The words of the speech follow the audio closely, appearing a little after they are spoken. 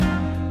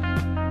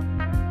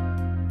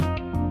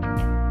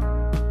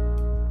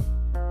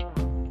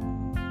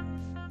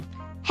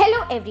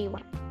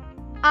everyone.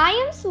 I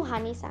am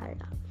Suhani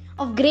Sarda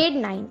of grade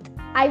 9th.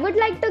 I would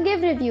like to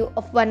give review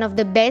of one of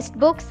the best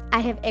books I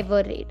have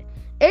ever read.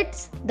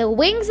 It's The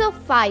Wings of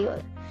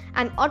Fire,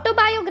 an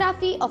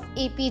autobiography of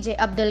APJ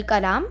Abdul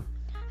Kalam,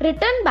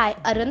 written by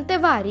Arun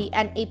Tiwari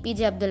and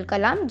APJ Abdul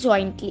Kalam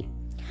jointly.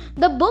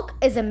 The book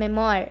is a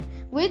memoir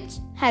which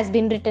has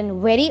been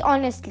written very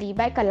honestly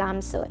by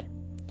Kalam sir.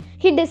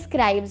 He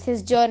describes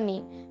his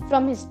journey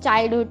from his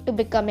childhood to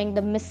becoming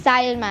the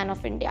missile man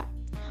of India.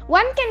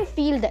 One can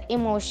feel the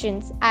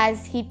emotions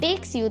as he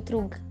takes you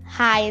through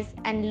highs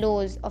and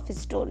lows of his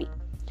story.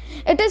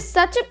 It is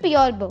such a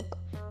pure book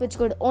which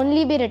could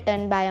only be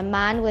written by a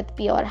man with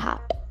pure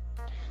heart.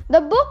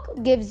 The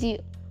book gives you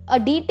a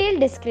detailed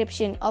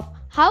description of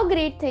how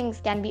great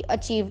things can be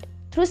achieved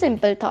through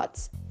simple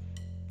thoughts.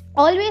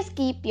 Always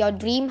keep your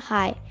dream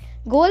high,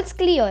 goals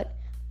clear,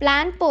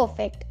 plan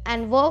perfect,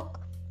 and work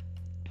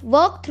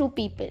through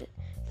people.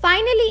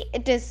 Finally,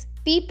 it is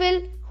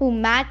people who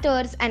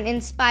matters and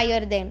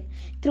inspire them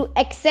through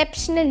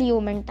exceptional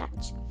human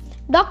touch.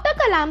 Dr.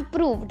 Kalam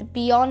proved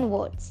beyond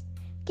words.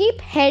 Keep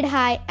head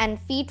high and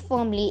feet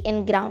firmly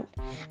in ground.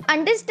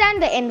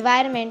 Understand the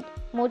environment,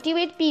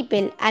 motivate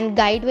people and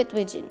guide with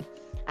vision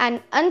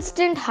and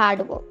instant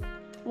hard work.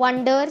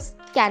 Wonders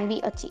can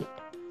be achieved.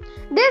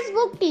 This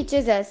book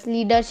teaches us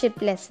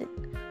leadership lesson,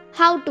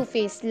 how to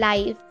face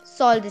life,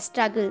 solve the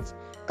struggles,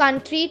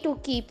 country to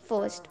keep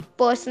first,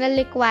 personal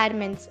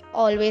requirements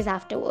always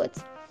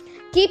afterwards.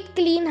 Keep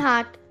clean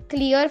heart,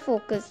 clear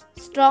focus,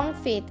 strong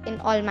faith in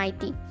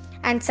Almighty,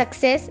 and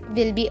success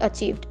will be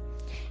achieved.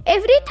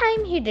 Every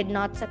time he did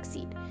not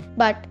succeed,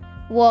 but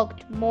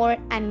worked more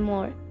and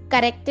more,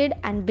 corrected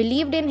and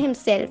believed in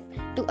himself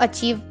to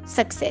achieve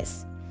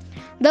success.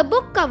 The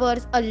book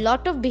covers a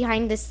lot of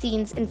behind the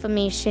scenes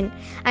information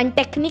and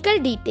technical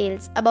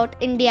details about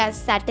India's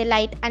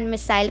satellite and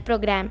missile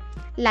program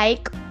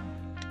like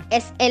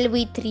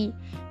SLV-3,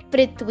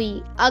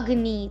 Prithvi,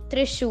 Agni,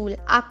 Trishul,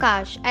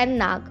 Akash and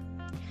Nag.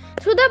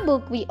 Through the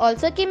book, we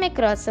also came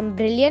across some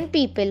brilliant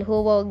people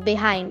who work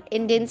behind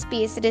Indian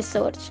space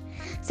research,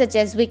 such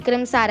as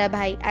Vikram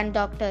Sarabhai and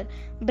Dr.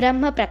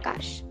 Brahma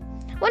Prakash.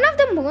 One of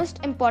the most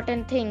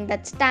important things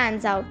that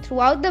stands out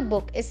throughout the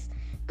book is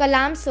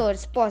Kalam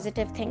sir's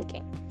positive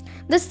thinking.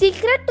 The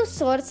secret to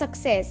sir's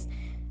success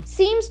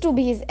seems to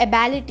be his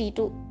ability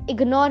to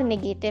ignore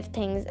negative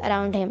things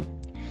around him.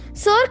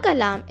 Sir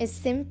Kalam is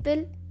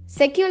simple,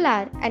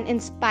 secular, and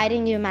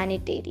inspiring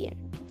humanitarian.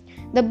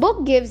 The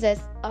book gives us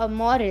a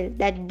moral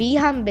that be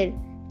humble,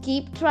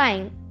 keep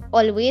trying,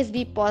 always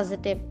be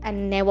positive,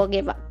 and never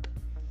give up.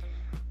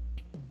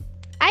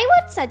 I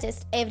would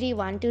suggest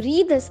everyone to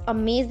read this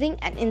amazing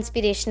and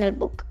inspirational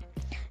book.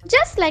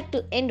 Just like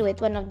to end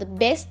with one of the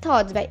best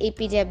thoughts by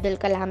APJ Abdul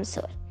Kalam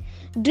sir.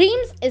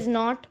 Dreams is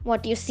not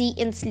what you see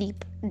in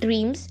sleep.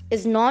 Dreams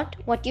is not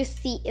what you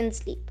see in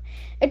sleep.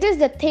 It is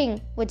the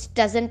thing which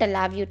doesn't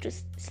allow you to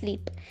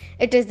sleep.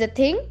 It is the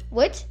thing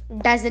which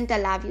doesn't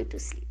allow you to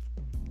sleep.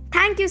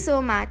 Thank you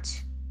so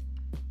much.